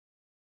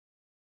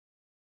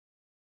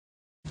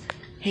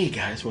Hey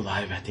guys, we're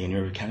live at the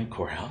Indian River County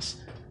Courthouse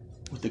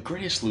with the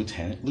greatest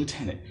lieutenant.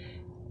 Lieutenant,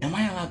 am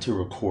I allowed to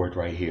record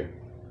right here?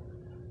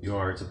 You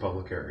are. It's a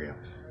public area.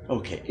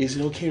 Okay, is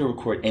it okay to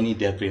record any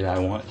deputy that I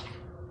want?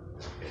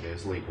 It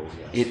is legal,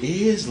 yes. It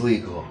is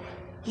legal.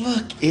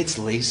 Look, it's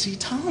Lacey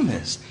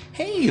Thomas.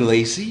 Hey,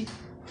 Lacey.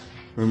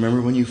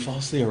 Remember when you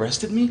falsely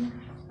arrested me?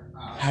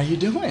 How you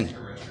doing?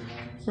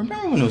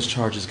 Remember when those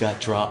charges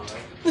got dropped?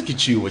 Look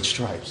at you with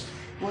stripes.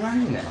 What are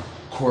you now?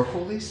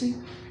 Corporal Lacey?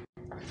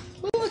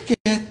 Look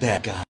at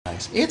that,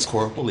 guys. It's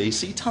Corporal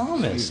Lacey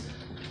Thomas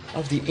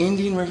of the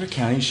Indian River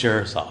County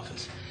Sheriff's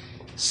Office.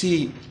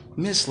 See,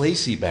 Miss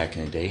Lacey back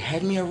in the day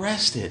had me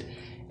arrested,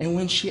 and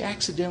when she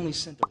accidentally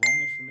sent the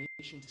wrong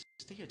information to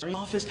the state attorney's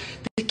office,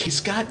 the case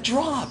got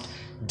dropped.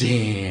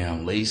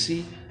 Damn,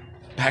 Lacey.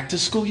 Back to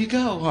school you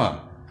go,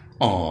 huh?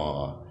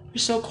 Aw, you're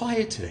so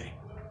quiet today.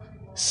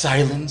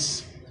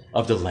 Silence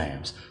of the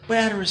lambs. But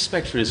out of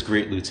respect for this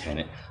great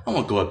lieutenant, I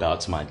won't go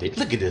about to my date.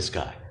 Look at this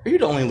guy. Are you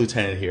the only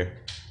lieutenant here?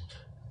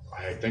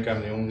 I think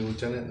I'm the only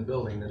lieutenant in the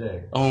building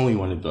today. Only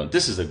one in the building.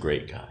 This is a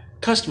great guy.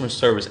 Customer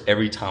service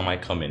every time I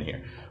come in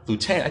here.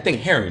 Lieutenant, I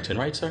think Harrington,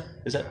 right, sir?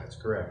 That's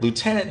correct.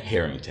 Lieutenant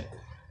Harrington.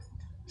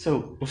 So,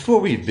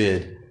 before we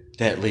bid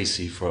that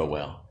Lacey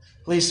farewell,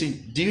 Lacey,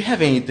 do you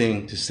have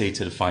anything to say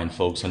to the fine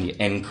folks on the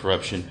end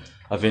corruption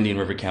of Indian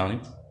River County?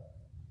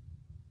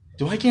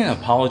 Do I get an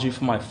apology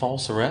for my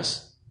false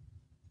arrest?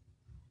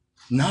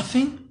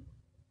 Nothing?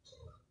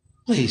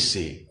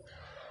 Lacey.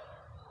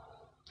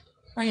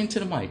 Right into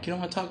the mic. You don't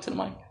want to talk to the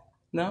mic?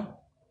 No?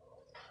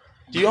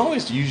 Do you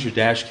always use your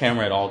dash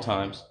camera at all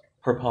times,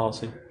 per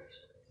policy?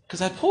 Because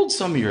I pulled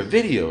some of your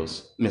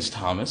videos, Miss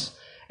Thomas,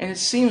 and it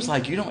seems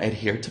like you don't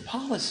adhere to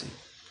policy.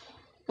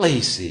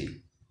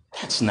 Lacey,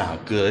 that's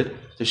not good.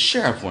 The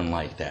sheriff wouldn't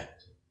like that.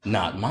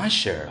 Not my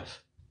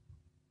sheriff.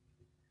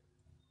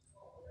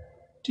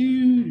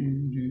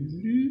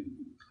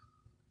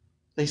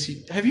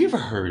 Lacey, have you ever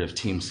heard of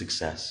team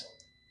success?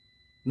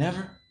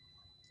 Never?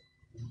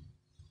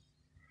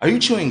 Are you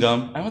chewing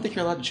gum? I don't think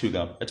you're allowed to chew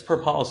gum. It's per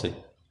policy.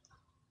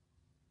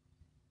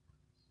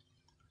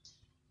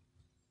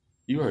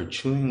 You are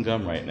chewing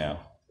gum right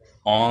now,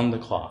 on the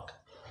clock.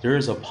 There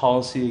is a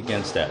policy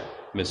against that,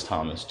 Miss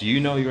Thomas. Do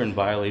you know you're in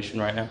violation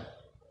right now?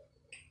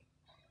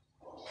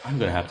 I'm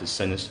going to have to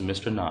send this to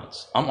Mr.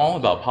 Knotts. I'm all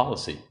about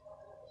policy.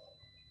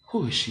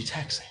 Who is she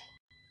texting?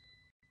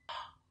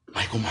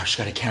 Michael Marsh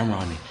got a camera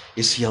on me.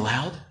 Is he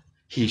allowed?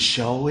 He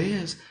sure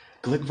is.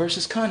 Glick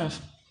versus Cuniff.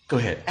 Go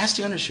ahead, ask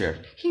the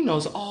undersheriff. He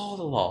knows all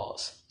the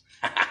laws.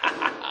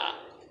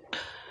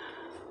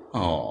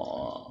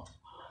 Aww.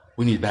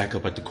 We need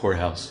backup at the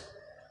courthouse.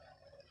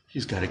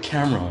 He's got a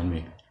camera on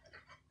me.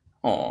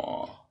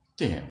 Aw,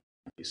 damn.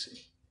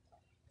 Lacey.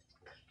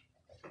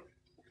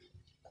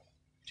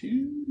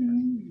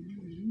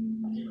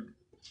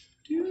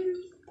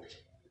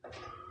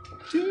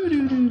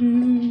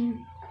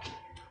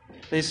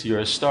 Lacey,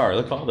 you're a star.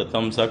 Look at all the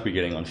thumbs up you're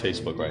getting on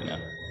Facebook right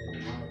now.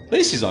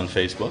 Lacey's on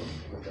Facebook.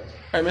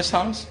 All right, Miss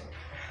Thomas?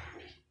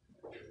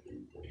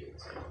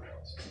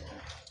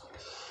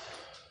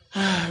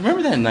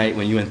 Remember that night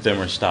when you and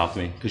Thimmer stopped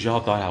me because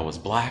y'all thought I was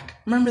black?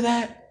 Remember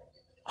that?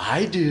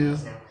 I do.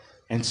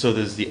 And so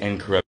does the end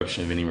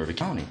corruption of Indian River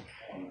County.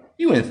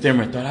 You and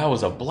Thimmer thought I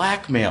was a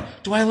black male.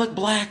 Do I look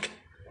black?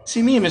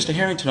 See, me and Mr.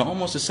 Harrington are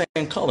almost the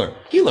same color.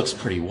 He looks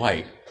pretty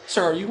white.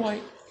 Sir, are you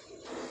white?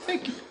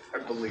 Thank you. I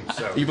believe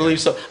so. You believe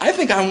so? I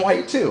think I'm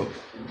white too.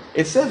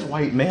 It says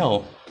white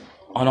male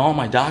on all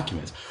my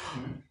documents.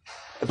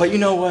 But you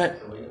know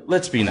what?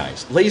 Let's be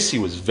nice. Lacey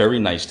was very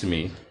nice to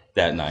me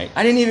that night.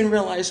 I didn't even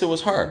realize it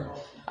was her.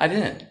 I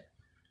didn't.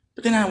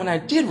 But then when I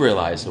did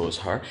realize it was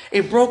her,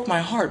 it broke my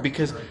heart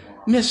because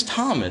Miss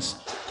Thomas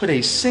put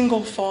a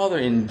single father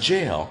in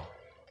jail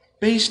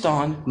based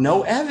on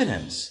no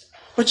evidence.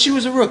 But she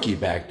was a rookie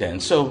back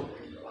then, so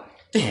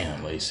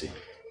damn, Lacey.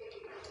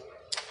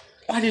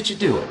 Why did you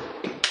do it?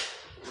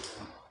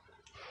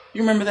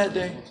 You remember that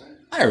day?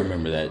 I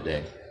remember that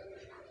day.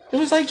 It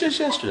was like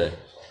just yesterday.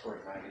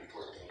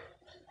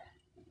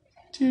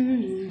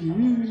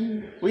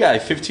 We got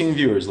like 15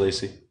 viewers,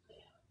 Lacey.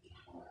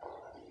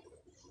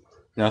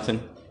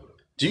 Nothing?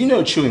 Do you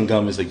know chewing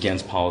gum is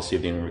against policy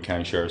of the Indian River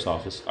County Sheriff's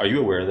Office? Are you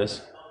aware of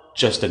this?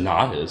 Justin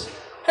Knott is.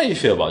 How do you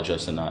feel about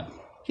Justin Knott?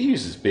 He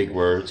uses big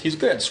words. He's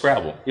good at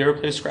Scrabble. You ever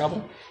play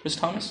Scrabble, Miss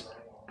Thomas?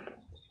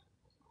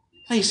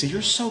 Lacey,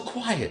 you're so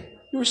quiet.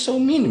 You were so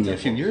mean to me a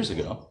few years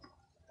ago.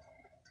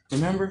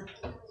 Remember?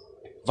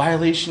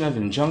 Violation of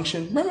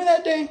injunction. Remember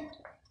that day?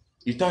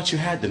 You thought you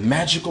had the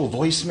magical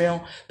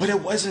voicemail, but it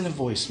wasn't a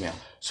voicemail.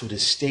 So the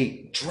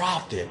state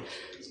dropped it.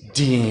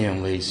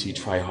 Damn, Lacey,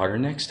 try harder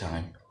next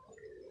time.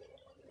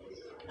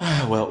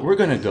 Well, we're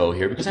going to go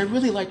here because I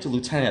really like the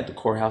lieutenant at the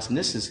courthouse, and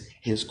this is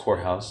his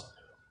courthouse.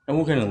 And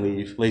we're going to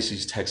leave.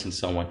 Lacey's texting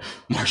someone.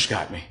 Marsh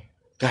got me.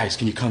 Guys,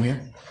 can you come here?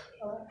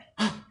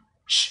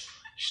 Shh,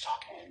 she's talking.